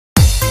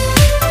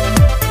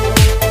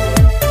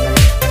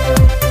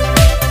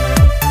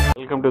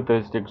Welcome to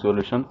థెస్టిక్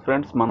solution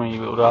friends. మనం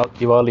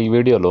ఇవాళ ఈ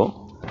వీడియోలో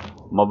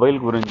మొబైల్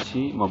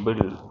గురించి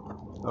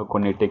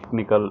కొన్ని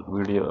టెక్నికల్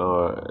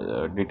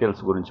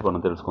డీటెయిల్స్ గురించి మనం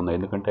తెలుసుకుందాం.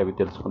 ఎందుకంటే అవి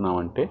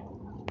తెలుసుకున్నామంటే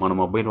మన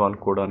మొబైల్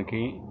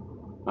వాడుకోవడానికి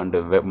అండ్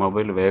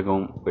మొబైల్ వేగం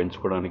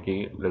పెంచుకోవడానికి,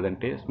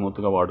 లేదంటే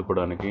స్మూత్గా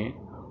వాడుకోవడానికి,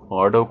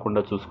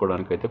 వాడవకుండా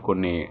చూసుకోవడానికి అయితే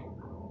కొన్ని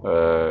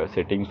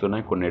సెట్టింగ్స్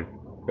ఉన్నాయి, కొన్ని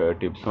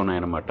టిప్స్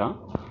ఉన్నాయన్నమాట.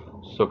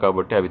 సో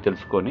కాబట్టి అవి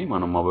తెలుసుకొని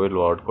మనం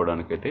మొబైల్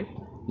వాడుకోవడానికి అయితే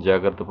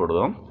జాగ్రత్త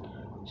పడదాం.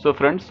 సో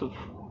ఫ్రెండ్స్,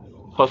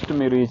 ఫస్ట్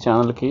మీరు ఈ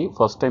ఛానల్కి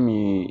ఫస్ట్ టైం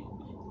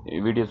ఈ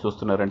వీడియో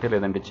చూస్తున్నారంటే,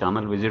 లేదంటే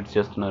ఛానల్ విజిట్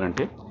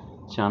చేస్తున్నారంటే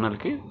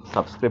ఛానల్కి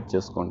సబ్స్క్రైబ్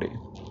చేసుకోండి.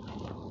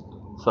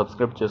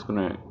 సబ్స్క్రైబ్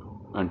చేసుకునే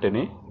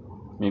అంటేనే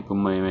మీకు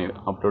మేము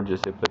అప్లోడ్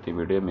చేసే ప్రతి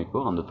వీడియో మీకు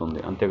అందుతుంది.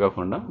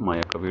 అంతేకాకుండా మా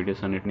యొక్క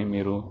వీడియోస్ అన్నిటినీ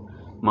మీరు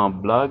మా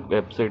బ్లాగ్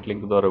వెబ్సైట్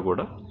లింక్ ద్వారా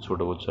కూడా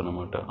చూడవచ్చు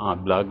అన్నమాట. ఆ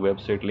బ్లాగ్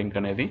వెబ్సైట్ లింక్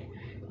అనేది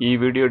ఈ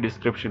వీడియో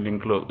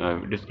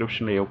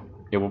డిస్క్రిప్షన్లో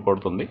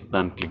ఇవ్వబడుతుంది.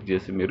 దాన్ని క్లిక్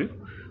చేసి మీరు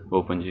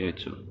ఓపెన్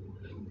చేయొచ్చు.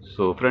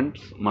 సో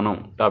ఫ్రెండ్స్, మనం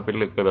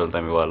టాపిక్లోకి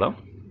వెళ్తాం ఇవాళ.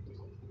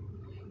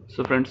 సో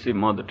ఫ్రెండ్స్, ఈ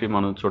మొదటి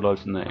మనం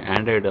చూడాల్సిన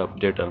ఆండ్రాయిడ్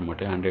అప్డేట్ అనమాట.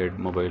 ఆండ్రాయిడ్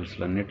మొబైల్స్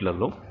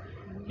అన్నిట్లలో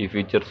ఈ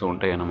ఫీచర్స్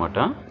ఉంటాయి అన్నమాట.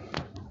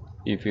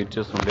 ఈ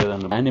ఫీచర్స్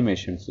ఉండేదన్న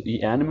యానిమేషన్స్. ఈ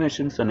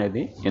యానిమేషన్స్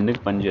అనేది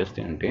ఎందుకు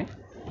పనిచేస్తాయి అంటే,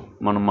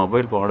 మనం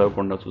మొబైల్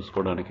పాడవకుండా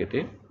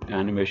చూసుకోవడానికైతే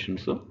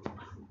యానిమేషన్స్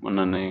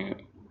మనని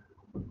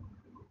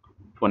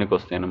పనికి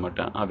వస్తాయి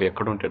అన్నమాట. అవి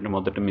ఎక్కడ ఉంటాయంటే,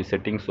 మొదట మీ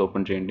సెట్టింగ్స్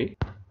ఓపెన్ చేయండి,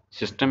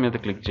 సిస్టమ్ మీద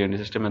క్లిక్ చేయండి.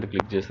 సిస్టమ్ మీద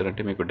క్లిక్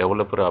చేశారంటే మీకు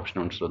డెవలపర్ ఆప్షన్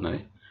ఉంటుంది.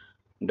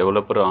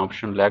 డెవలపర్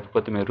ఆప్షన్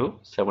లేకపోతే మీరు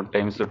 7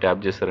 times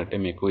ట్యాప్ చేశారంటే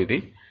మీకు ఇది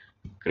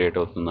క్రియేట్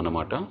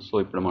అవుతుందన్నమాట. సో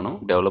ఇప్పుడు మనం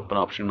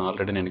డెవలపర్ ఆప్షన్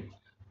ఆల్రెడీ నేను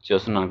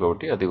చేస్తున్నాను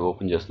కాబట్టి అది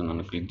ఓపెన్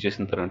చేస్తున్నాను. క్లిక్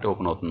చేసిన తర్వాత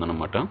ఓపెన్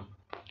అవుతుందన్నమాట.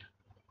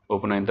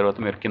 ఓపెన్ అయిన తర్వాత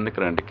మీరు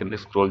కిందకి రండి,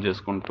 కిందకి స్క్రోల్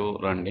చేసుకుంటూ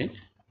రండి.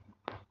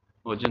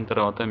 వచ్చిన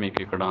తర్వాత మీకు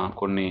ఇక్కడ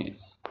కొన్ని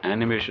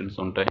యానిమేషన్స్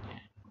ఉంటాయి,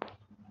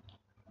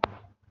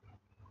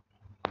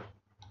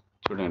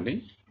 చూడండి.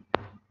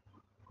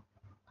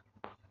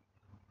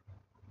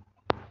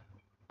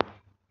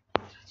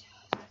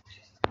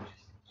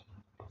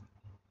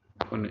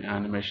 కొన్ని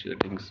యానిమేషన్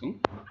సెట్టింగ్స్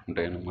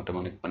ఉంటాయి అన్నమాట,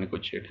 మనకి పనికి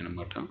వచ్చేటి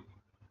అనమాట.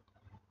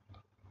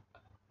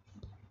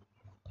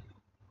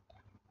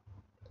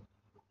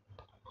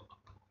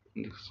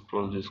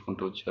 స్క్రోల్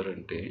చేసుకుంటూ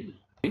వచ్చారంటే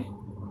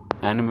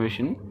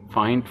యానిమేషన్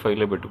పాయింట్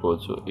 5లో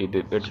పెట్టుకోవచ్చు. ఇది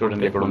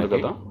చూడండి, ఇక్కడ ఉంది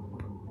కదా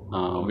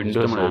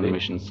విండోస్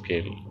యానిమేషన్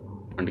స్కేల్,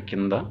 అండ్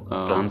కింద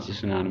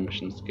ట్రాన్సిషన్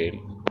యానిమేషన్ స్కేల్,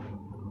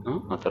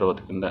 ఆ తర్వాత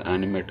కింద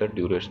యానిమేటర్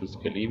డ్యూరేషన్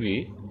స్కేల్.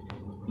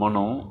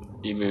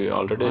 ఇవి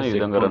ఆల్రెడీ ఈ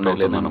విధంగా రన్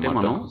అవ్వలేదంటే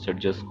మనం సెట్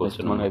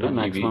చేసుకోవచ్చు.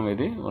 మాక్సిమం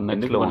ఇది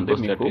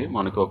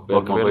మనకు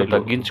ఒక మొబైల్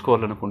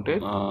తగ్గించుకోవాలనుకుంటే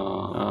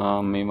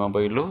మీ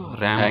మొబైల్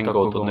ర్యామ్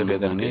అవుతుంది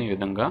లేదని ఈ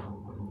విధంగా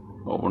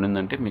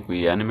ఉండిందంటే మీకు ఈ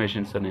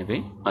యానిమేషన్స్ అనేవి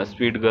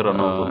స్పీడ్గా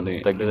రన్ అవుతుంది.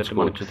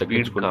 తగ్గించుకోవచ్చు.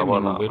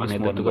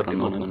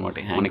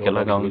 మనకి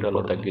ఎలా కావాలంటే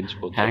అలా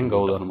తగ్గించుకోవచ్చు. హ్యాంగ్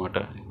అవ్వదు అనమాట.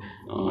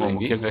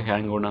 ముఖ్యంగా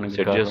హ్యాంగ్ అవ్వడానికి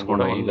సెట్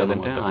చేసుకోవడం,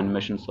 లేదంటే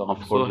యానిమేషన్స్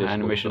ఆఫ్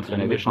యానిమేషన్స్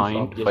అనేది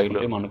పాయింట్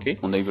 5లో మనకి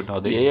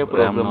ఏ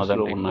ప్రోగ్రామ్స్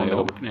లో ఉన్నాయో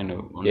కాబట్టి నేను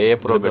ఏ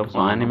ప్రోగ్రామ్స్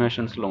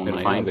యానిమేషన్స్ లో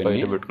ఉన్నాయి పాయింట్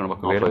 5లో పెట్టుకుని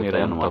ఒకవేళ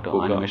మీరు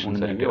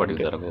యానిమేషన్స్ అంటే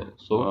వాటికి జరగదు.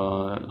 సో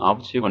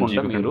ఆఫ్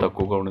చేయకుండా మీరు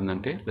తక్కువగా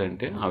ఉండిందంటే,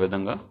 లేదంటే ఆ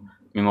విధంగా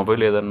మీ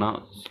మొబైల్ ఏదన్నా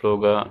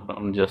స్లోగా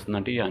రన్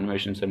చేస్తుందంటే ఈ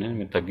యానిమేషన్స్ అనేది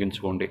మీరు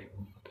తగ్గించుకోండి.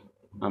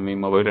 మీ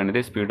మొబైల్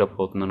అనేది స్పీడప్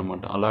అవుతుంది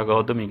అనమాట. అలా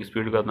కావద్దు, మీకు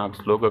స్పీడ్గా నాకు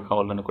స్లోగా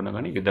కావాలనుకున్నా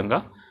కానీ ఈ విధంగా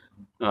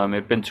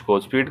మీరు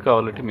పెంచుకోవచ్చు. స్పీడ్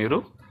కావాలంటే మీరు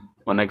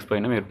 1x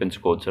పైన మీరు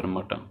పెంచుకోవచ్చు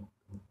అనమాట.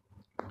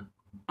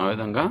 ఆ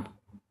విధంగా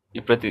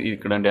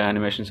ఇక్కడ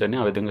యానిమేషన్స్ అన్ని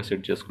ఆ విధంగా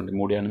సెట్ చేసుకోండి.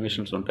 3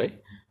 యానిమేషన్స్ ఉంటాయి.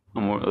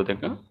 ఆ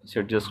విధంగా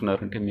సెట్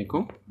చేసుకున్నారంటే మీకు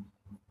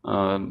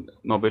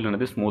మొబైల్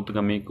అనేది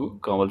స్మూత్గా మీకు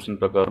కావాల్సిన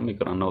ప్రకారం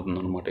మీకు రన్ అవుతుంది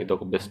అనమాట. ఇది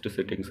ఒక బెస్ట్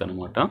సెట్టింగ్స్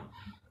అనమాట.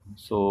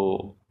 సో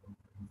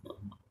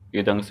ఈ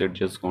విధంగా సెట్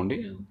చేసుకోండి.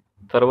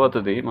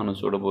 తర్వాతది మనం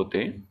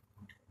చూడబోతే,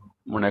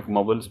 మనకి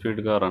మొబైల్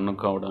స్పీడ్గా రన్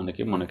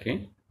కావడానికి మనకి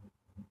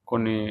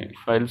కొన్ని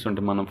ఫైల్స్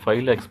ఉంటాయి. మనం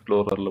ఫైల్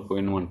ఎక్స్ప్లోరర్లో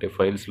పోయినామంటే,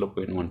 ఫైల్స్లో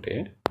పోయినామంటే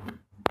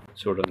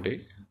చూడండి,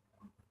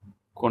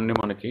 కొన్ని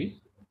మనకి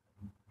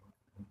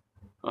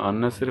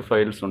అన్నెసరీ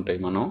ఫైల్స్ ఉంటాయి.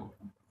 మనం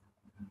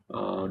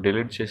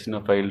డిలీట్ చేసిన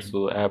ఫైల్స్,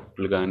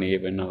 యాప్లు కానీ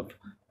ఏవైనా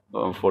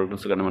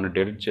ఫోల్డర్స్ కానీ మనం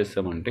డిలీట్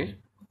చేసామంటే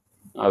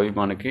అవి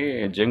మనకి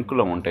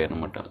జంక్లో ఉంటాయి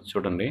అన్నమాట.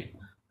 చూడండి,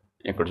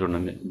 ఇక్కడ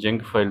చూడండి,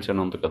 జంక్ ఫైల్స్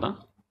అని ఉంది కదా.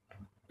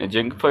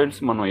 జంక్ ఫైల్స్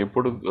మనం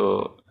ఎప్పుడు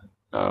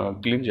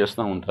క్లీన్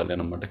చేస్తూ ఉండాలి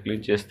అన్నమాట.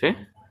 క్లీన్ చేస్తే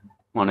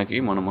మనకి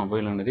మన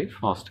మొబైల్ అనేది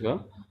ఫాస్ట్గా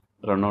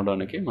రన్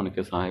అవడానికి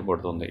మనకి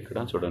సహాయపడుతుంది. ఇక్కడ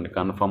చూడండి,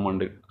 confirm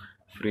and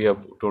free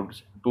up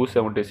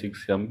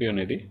 276 MB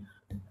అనేది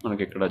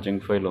మనకి ఇక్కడ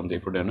జంక్ ఫైల్ ఉంది.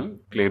 ఇప్పుడు నేను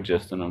క్లియర్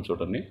చేస్తున్నాను,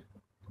 చూడండి.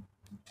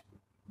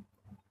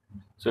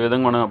 సో ఈ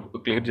విధంగా మనం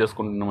క్లియర్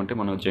చేసుకుంటున్నామంటే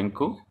మన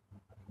జంక్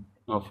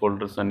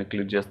ఫోల్డర్స్ అన్ని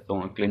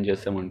క్లీన్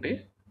చేస్తామంటే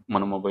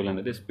మన మొబైల్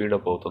అనేది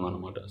స్పీడప్ అవుతుంది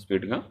అనమాట.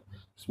 స్పీడ్గా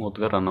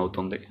స్మూత్గా రన్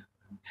అవుతుంది,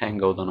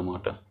 హ్యాంగ్ అవుతుంది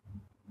అనమాట.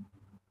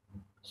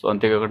 సో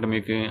అంతేకాకుండా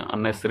మీకు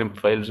అన్నెసరీ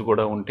ఫైల్స్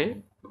కూడా ఉంటే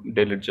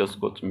డిలీట్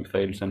చేసుకోవచ్చు మీ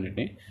ఫైల్స్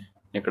అన్నిటిని.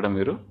 ఇక్కడ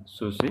మీరు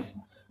చూసి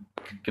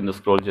కింద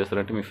స్క్రోల్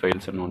చేస్తారంటే మీ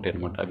ఫైల్స్ అన్నీ ఉంటాయి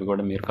అనమాట. అవి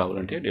కూడా మీరు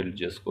కావాలంటే డిలీట్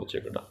చేసుకోవచ్చు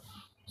ఇక్కడ.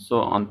 సో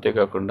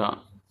అంతేకాకుండా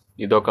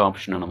ఇదొక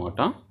ఆప్షన్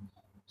అనమాట.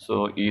 సో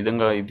ఈ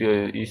విధంగా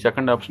ఈ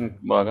సెకండ్ ఆప్షన్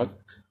బాగా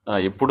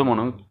ఎప్పుడు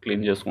మనం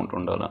క్లీన్ చేసుకుంటూ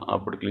ఉండాలి.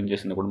 అప్పుడు క్లీన్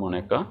చేసినప్పుడు మన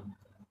యొక్క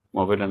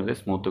మొబైల్ అనేది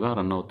స్మూత్గా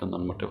రన్ అవుతుంది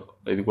అనమాట.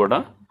 ఇది కూడా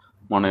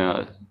మన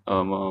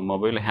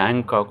మొబైల్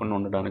హ్యాంగ్ కాకుండా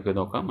ఉండడానికి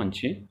ఇది ఒక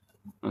మంచి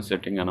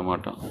సెట్టింగ్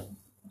అనమాట.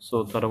 సో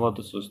తర్వాత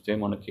చూస్తే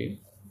మనకి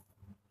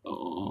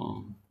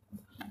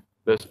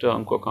బెస్ట్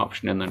ఇంకొక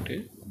ఆప్షన్ ఏంటంటే,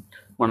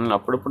 మనల్ని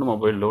అప్పుడప్పుడు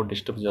మొబైల్లో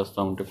డిస్టర్బ్ చేస్తూ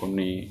ఉంటే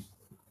కొన్ని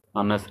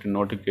అన్నెసరీ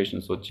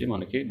నోటిఫికేషన్స్ వచ్చి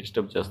మనకి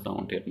డిస్టర్బ్ చేస్తూ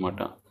ఉంటాయి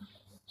అన్నమాట.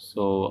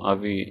 సో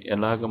అవి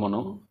ఎలాగ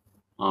మనం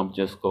ఆఫ్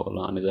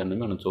చేసుకోవాలా అనే దాన్ని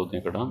మనం చూద్దాం.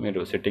 ఇక్కడ మీరు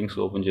సెట్టింగ్స్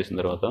ఓపెన్ చేసిన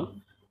తర్వాత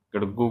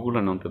ఇక్కడ గూగుల్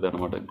అని ఉంటుంది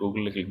అనమాట.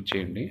 గూగుల్లో క్లిక్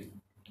చేయండి.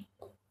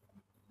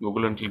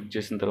 గూగుల్ అని క్లిక్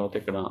చేసిన తర్వాత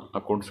ఇక్కడ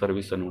అకౌంట్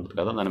సర్వీస్ అని ఉంటుంది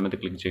కదా, దాని మీద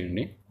క్లిక్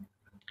చేయండి.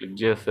 క్లిక్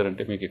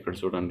చేస్తారంటే మీకు ఇక్కడ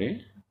చూడండి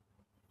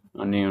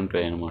అన్నీ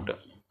ఉంటాయి అన్నమాట.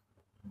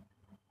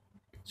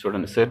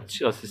 చూడండి సెర్చ్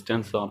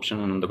అసిస్టెన్స్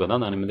ఆప్షన్ అని ఉంది కదా,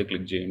 దాని మీద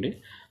క్లిక్ చేయండి.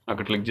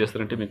 అక్కడ క్లిక్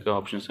చేస్తారంటే మీకు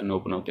ఆప్షన్స్ అన్నీ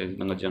ఓపెన్ అవుతాయి. ఈ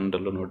విధంగా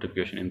జనరల్,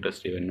 నోటిఫికేషన్,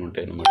 ఇంట్రెస్ట్ ఇవన్నీ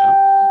ఉంటాయి అన్నమాట.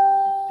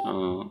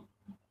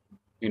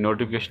 ఈ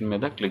నోటిఫికేషన్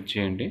మీద క్లిక్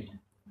చేయండి.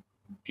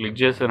 క్లిక్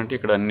చేస్తారంటే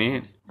ఇక్కడ అన్నీ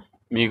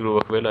మీరు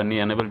ఒకవేళ అన్నీ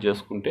ఎనేబుల్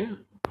చేసుకుంటే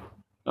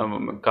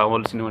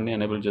కావాల్సినవన్నీ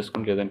ఎనేబుల్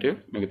చేసుకోండి, లేదంటే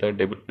మిగతా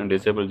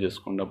డిసేబుల్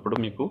చేసుకోండి. అప్పుడు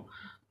మీకు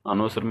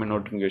అనవసరమైన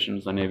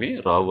నోటిఫికేషన్స్ అనేవి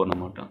రావు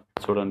అన్నమాట.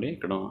 చూడండి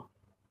ఇక్కడ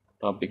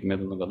టాపిక్ మీద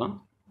ఉంది కదా,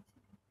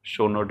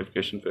 షో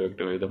నోటిఫికేషన్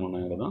ప్రొజెక్ట్ విధంగా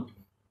ఉన్నాయి కదా.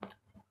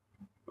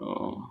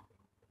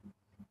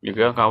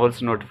 మీకు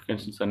కావాల్సిన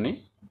నోటిఫికేషన్స్ అన్నీ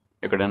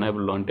ఇక్కడ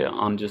ఎనేబుల్లో అంటే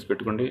ఆన్ చేసి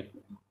పెట్టుకోండి.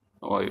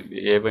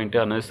 ఏవైతే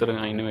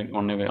అనవసరంగా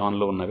ఉన్నవి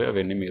ఆన్లో ఉన్నవి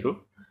అవన్నీ మీరు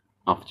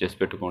ఆఫ్ చేసి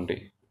పెట్టుకోండి.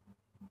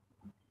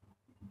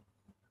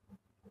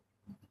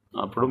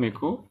 అప్పుడు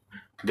మీకు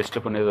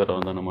డిస్టర్బ్ అనేది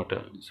రాదన్నమాట.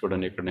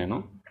 చూడండి ఇక్కడ నేను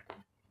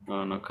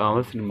నాకు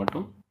కావాల్సిన మటు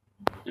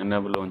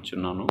ఎనేబుల్లో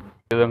ఉంచున్నాను.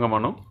 ఈ విధంగా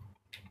మనం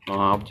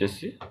ఆఫ్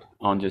చేసి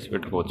ఆన్ చేసి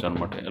పెట్టుకోవచ్చు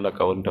అనమాట. ఎలా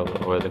కావాలంటే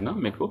ఆ విధంగా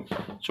మీకు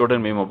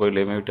చూడండి మీ మొబైల్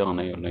ఏమేమి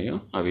ఆన్ అయి ఉన్నాయో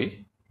అవి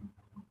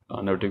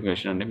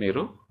నోటిఫికేషన్ అన్ని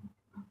మీరు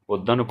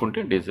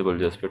వద్దనుకుంటే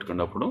డిసేబుల్ చేసి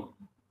పెట్టుకోండి. అప్పుడు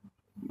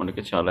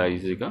మనకి చాలా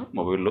ఈజీగా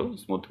మొబైల్లో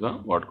స్మూత్గా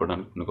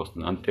వాడుకోవడానికి మనకు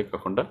వస్తుంది.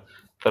 అంతేకాకుండా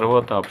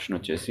తర్వాత ఆప్షన్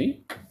వచ్చేసి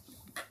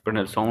ఇప్పుడు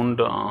నేను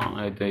సౌండ్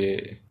అయితే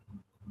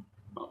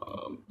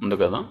ఉంది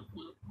కదా,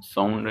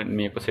 సౌండ్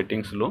మీ యొక్క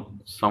సెట్టింగ్స్లో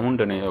సౌండ్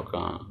అనే ఒక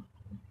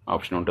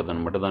ఆప్షన్ ఉంటుంది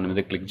అనమాట. దాని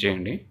మీద క్లిక్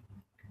చేయండి.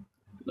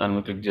 దాని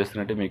మీద క్లిక్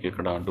చేస్తున్నట్టే మీకు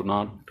ఇక్కడ డు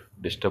నాట్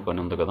డిస్టర్బ్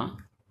అని ఉంది కదా.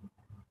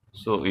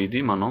 సో ఇది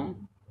మనం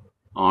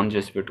ఆన్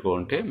చేసి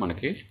పెట్టుకోవాలంటే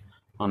మనకి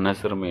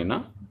అనవసరమైన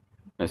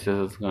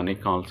మెసేజెస్ కానీ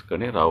కాల్స్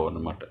కానీ రావు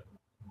అన్నమాట.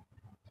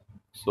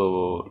 సో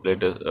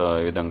లేటెస్ట్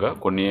ఈ విధంగా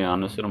కొన్ని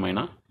అనవసరమైన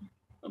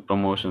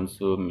ప్రమోషన్స్,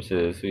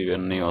 మెసేజెస్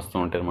ఇవన్నీ వస్తూ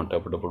ఉంటాయి అన్నమాట.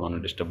 అప్పుడప్పుడు మనం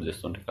డిస్టర్బ్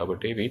చేస్తుంటాయి.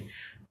 కాబట్టి ఇవి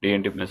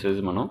డిఎన్టీ మెసేజ్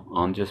మనం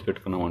ఆన్ చేసి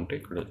పెట్టుకున్నామంటే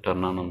ఇక్కడ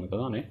టర్న్ ఆన్ ఉంది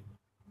కదా అని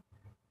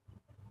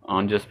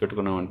ఆన్ చేసి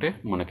పెట్టుకున్నామంటే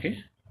మనకి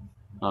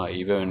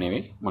ఇవే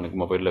అనేవి మనకి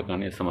మొబైల్లో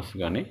కానీ ఎస్ఎంఎస్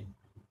కానీ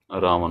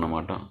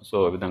రావన్నమాట. సో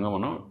ఆ విధంగా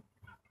మనం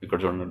ఇక్కడ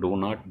చూడండి డూ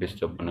నాట్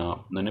డిస్టర్బ్ అని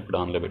దాన్ని ఇప్పుడు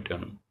ఆన్లో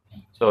పెట్టాను.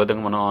 సో ఆ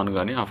విధంగా మనం ఆన్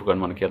కానీ ఆఫ్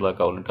కానీ మనకి ఎలా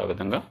కావాలంటే ఆ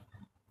విధంగా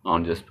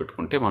ఆన్ చేసి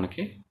పెట్టుకుంటే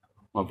మనకి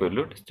మొబైల్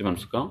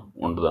డిస్టర్బెన్స్గా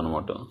ఉండదు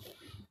అనమాట.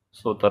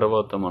 సో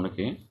తర్వాత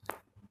మనకి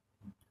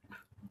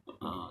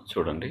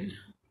చూడండి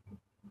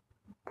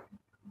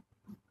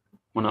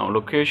మన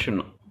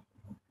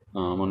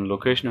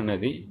లొకేషన్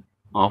అనేది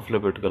ఆఫ్లో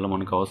పెట్టుకోవాలి.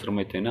 మనకు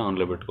అవసరమైతేనే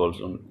ఆన్లో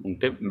పెట్టుకోవాల్సి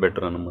ఉంటే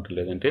బెటర్ అనమాట.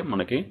 లేదంటే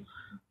మనకి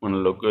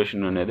మన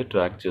లొకేషన్ అనేది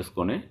ట్రాక్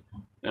చేసుకొని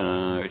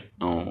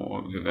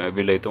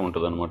వీలైతే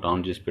ఉంటుంది అనమాట.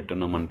 ఆన్ చేసి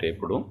పెట్టున్నామంటే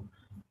ఇప్పుడు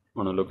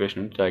మన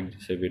లొకేషన్ ట్రాక్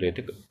చేసే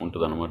వీలైతే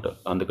ఉంటుంది అనమాట.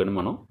 అందుకని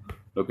మనం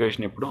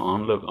లొకేషన్ ఇప్పుడు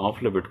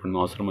ఆఫ్లో పెట్టుకుని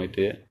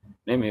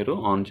అవసరమైతేనే మీరు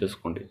ఆన్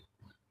చేసుకోండి.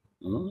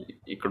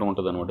 ఇక్కడ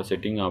ఉంటుంది అనమాట.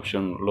 సెట్టింగ్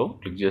ఆప్షన్లో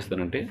క్లిక్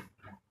చేస్తారంటే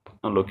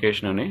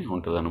లొకేషన్ అని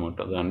ఉంటుంది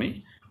అనమాట. దాన్ని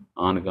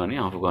ఆన్ కానీ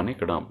ఆఫ్ కానీ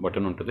ఇక్కడ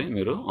బటన్ ఉంటుంది.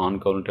 మీరు ఆన్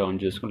కావాలంటే ఆన్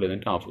చేసుకోండి,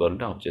 లేదంటే ఆఫ్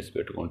కావాలంటే ఆఫ్ చేసి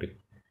పెట్టుకోండి.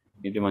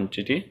 ఇది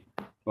మంచిది,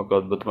 ఒక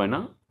అద్భుతమైన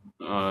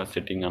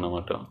సెట్టింగ్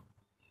అన్నమాట.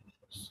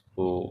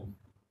 సో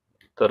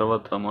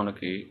తర్వాత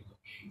మనకి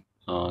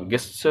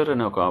గెస్చర్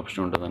అనే ఒక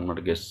ఆప్షన్ ఉంటుంది అనమాట.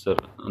 గెస్చర్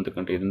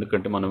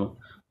ఎందుకంటే మనం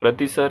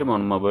ప్రతిసారి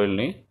మన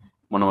మొబైల్ని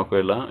మనం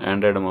ఒకవేళ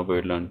ఆండ్రాయిడ్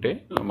మొబైల్ అంటే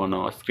మనం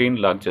స్క్రీన్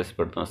లాక్ చేసి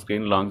పెడతాం.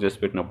 స్క్రీన్ లాక్ చేసి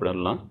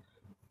పెట్టినప్పుడల్లా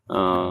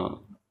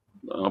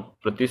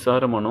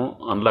ప్రతిసారి మనం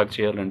అన్లాక్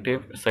చేయాలంటే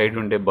సైడ్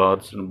ఉండే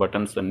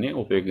బటన్స్ అన్నీ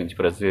ఉపయోగించి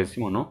ప్రెస్ చేసి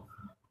మనం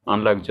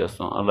అన్లాక్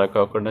చేస్తాం. అలా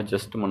కాకుండా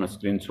జస్ట్ మన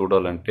స్క్రీన్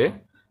చూడాలంటే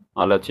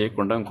అలా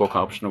చేయకుండా ఇంకొక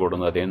ఆప్షన్ కూడా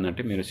ఉంది.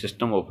 అదేంటంటే మీరు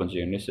సిస్టమ్ ఓపెన్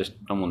చేయండి.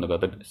 సిస్టమ్ ఉంది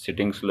కదా,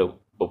 సెట్టింగ్స్లో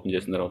ఓపెన్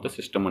చేసిన తర్వాత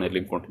సిస్టమ్ అనే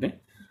లింక్ ఉంటుంది.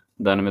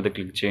 దాని మీద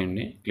క్లిక్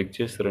చేయండి. క్లిక్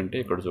చేస్తారంటే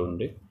ఇక్కడ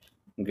చూడండి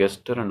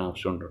గెస్టర్ అనే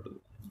ఆప్షన్ ఉంటుంది.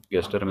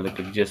 గెస్టర్ మీద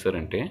క్లిక్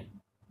చేస్తారంటే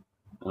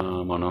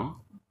మనం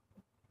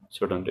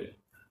చూడండి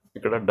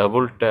ఇక్కడ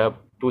double tap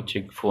to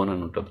check phone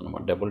అని ఉంటుంది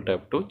అనమాట. Double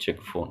tap to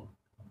check phone,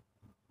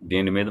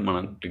 దీని మీద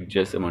మనం క్లిక్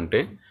చేసామంటే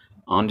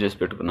ఆన్ చేసి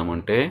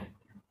పెట్టుకున్నామంటే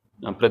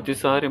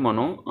ప్రతిసారి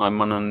మనం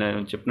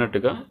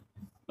చెప్పినట్టుగా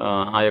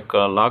ఆ యొక్క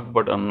లాక్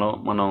బటన్లో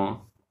మనం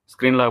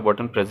స్క్రీన్ లాక్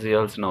బటన్ ప్రెస్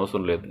చేయాల్సిన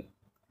అవసరం లేదు.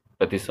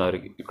 ప్రతిసారి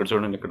ఇక్కడ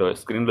చూడండి, ఇక్కడ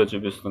స్క్రీన్లో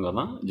చూపిస్తుంది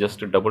కదా,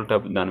 జస్ట్ డబుల్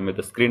ట్యాప్ దాని మీద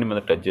స్క్రీన్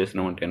మీద టచ్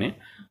చేసినామంటేనే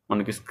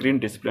మనకి స్క్రీన్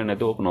డిస్ప్లే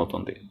అనేది ఓపెన్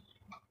అవుతుంది.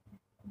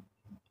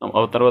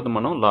 ఆ తర్వాత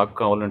మనం లాక్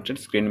కావాలంటే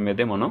స్క్రీన్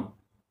మీదే మనం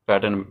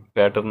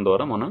ప్యాటర్న్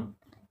ద్వారా మనం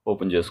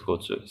ఓపెన్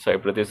చేసుకోవచ్చు.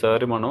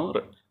 ప్రతిసారి మనం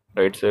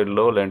రైట్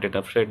సైడ్లో లేదంటే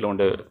లెఫ్ట్ సైడ్లో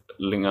ఉండే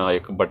ఆ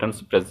యొక్క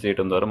బటన్స్ ప్రెస్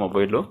చేయడం ద్వారా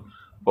మొబైల్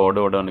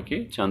పాడవడానికి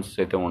ఛాన్సెస్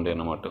అయితే ఉండే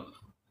అన్నమాట.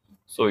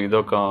 సో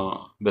ఇదొక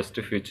బెస్ట్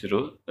ఫీచరు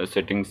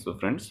సెట్టింగ్స్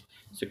ఫ్రెండ్స్.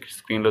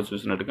 స్క్రీన్లో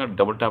చూసినట్టుగా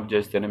డబుల్ ట్యాప్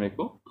చేస్తేనే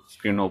మీకు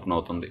స్క్రీన్ ఓపెన్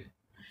అవుతుంది.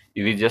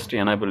 ఇది జస్ట్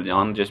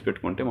ఆన్ చేసి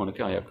పెట్టుకుంటే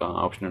మనకి ఆ యొక్క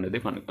ఆప్షన్ అనేది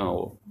మనకి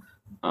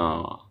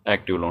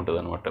యాక్టివ్లో ఉంటుంది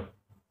అనమాట,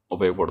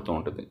 ఉపయోగపడుతూ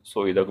ఉంటుంది. సో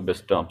ఇదొక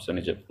బెస్ట్ ఆప్షన్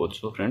అని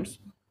చెప్పుకోవచ్చు ఫ్రెండ్స్.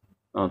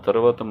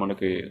 తర్వాత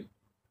మనకి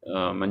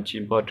మంచి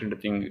ఇంపార్టెంట్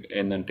థింగ్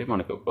ఏంటంటే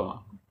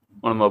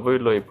మన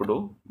మొబైల్లో ఇప్పుడు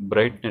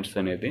బ్రైట్నెస్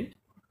అనేది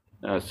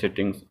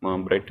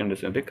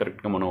బ్రైట్నెస్ అనేది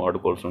కరెక్ట్గా మనం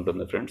వాడుకోవాల్సి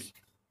ఉంటుంది ఫ్రెండ్స్.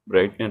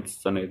 బ్రైట్నెస్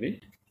అనేది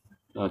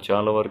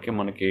చాలా వరకే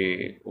మనకి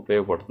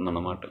ఉపయోగపడుతుంది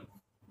అన్నమాట.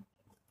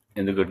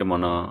 ఎందుకంటే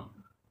మన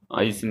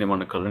ఐస్ని,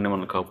 మన కళ్ళని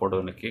మనం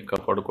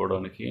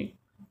కాపాడుకోవడానికి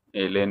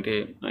లేదంటే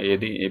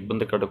ఏది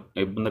ఇబ్బంది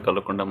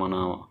కలగకుండా మన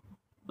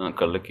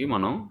కళ్ళకి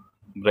మనం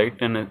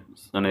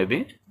బ్రైట్నెస్ అనేది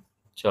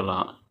చాలా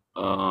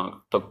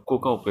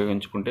తక్కువగా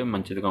ఉపయోగించుకుంటే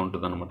మంచిదిగా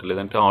ఉంటుంది అనమాట.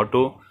 లేదంటే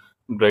ఆటో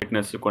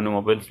బ్రైట్నెస్ కొన్ని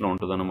మొబైల్స్లో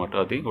ఉంటుంది అనమాట,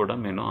 అది కూడా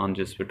నేను ఆన్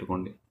చేసి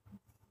పెట్టుకోండి.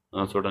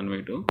 చూడండి,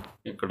 మీరు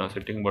ఇక్కడ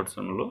సెట్టింగ్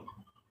బటన్లో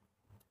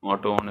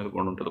ఆటో అనేది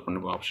కూడా ఉంటుంది, కొన్ని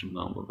ఆప్షన్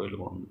మొబైల్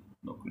కూడా ఉంది.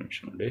 ఒక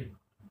నిమిషం అండి.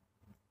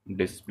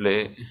 డిస్ప్లే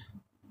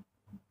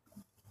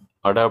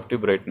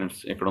అడాప్టివ్ బ్రైట్నెస్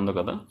ఇక్కడ ఉంది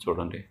కదా,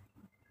 చూడండి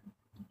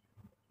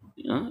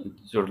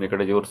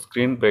ఇక్కడ your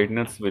screen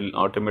brightness will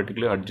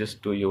automatically adjust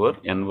to your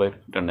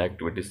environment and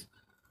activities.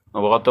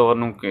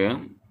 వాతావరణంకి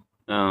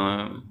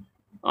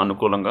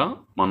అనుకూలంగా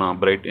మన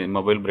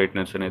మొబైల్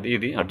బ్రైట్నెస్ అనేది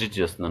ఇది అడ్జస్ట్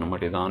చేస్తుంది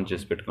అనమాట. ఇది ఆన్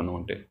చేసి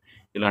పెట్టుకున్నామంటే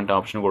ఇలాంటి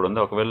ఆప్షన్ కూడా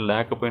ఉంది. ఒకవేళ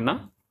లేకపోయినా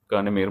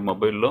కానీ మీరు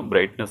మొబైల్లో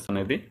బ్రైట్నెస్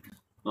అనేది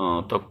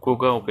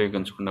తక్కువగా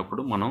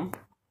ఉపయోగించుకున్నప్పుడు మనం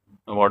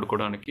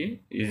వాడుకోవడానికి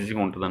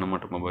ఈజీగా ఉంటుంది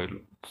అన్నమాట మొబైల్.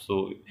 సో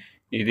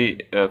ఇది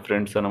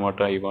ఫ్రెండ్స్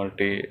అనమాట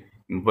ఇవాల్టి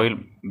మొబైల్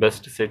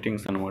బెస్ట్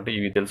సెట్టింగ్స్ అనమాట.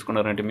 ఇవి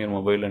తెలుసుకున్నారంటే మీరు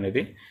మొబైల్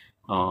అనేది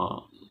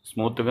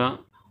స్మూత్గా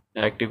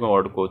యాక్టివ్గా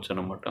వాడుకోవచ్చు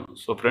అనమాట.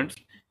 సో ఫ్రెండ్స్,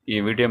 ఈ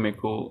వీడియో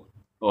మీకు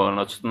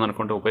నచ్చుతుంది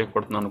అనుకుంటే,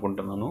 ఉపయోగపడుతుంది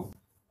అనుకుంటున్నాను.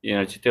 ఇది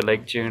నచ్చితే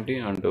లైక్ చేయండి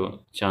అండ్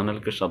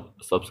ఛానల్కి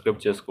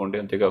సబ్స్క్రైబ్ చేసుకోండి.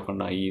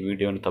 అంతేకాకుండా ఈ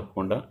వీడియోని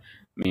తప్పకుండా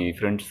మీ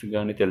ఫ్రెండ్స్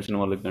కానీ, తెలిసిన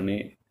వాళ్ళకి కానీ,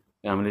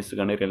 ఫ్యామిలీస్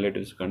కానీ,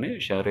 రిలేటివ్స్ కానీ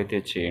షేర్ అయితే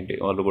చేయండి.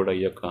 వాళ్ళు కూడా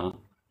ఈ యొక్క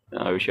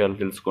విషయాలు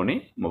తెలుసుకొని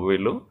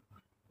మొబైల్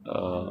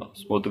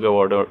స్మూత్గా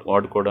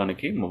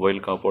వాడుకోవడానికి, మొబైల్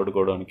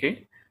కాపాడుకోవడానికి,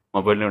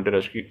 మొబైల్ నుండి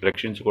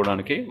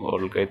రక్షించుకోవడానికి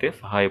వాళ్ళకైతే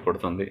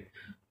సహాయపడుతుంది.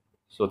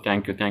 So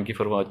thank you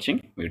for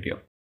watching video.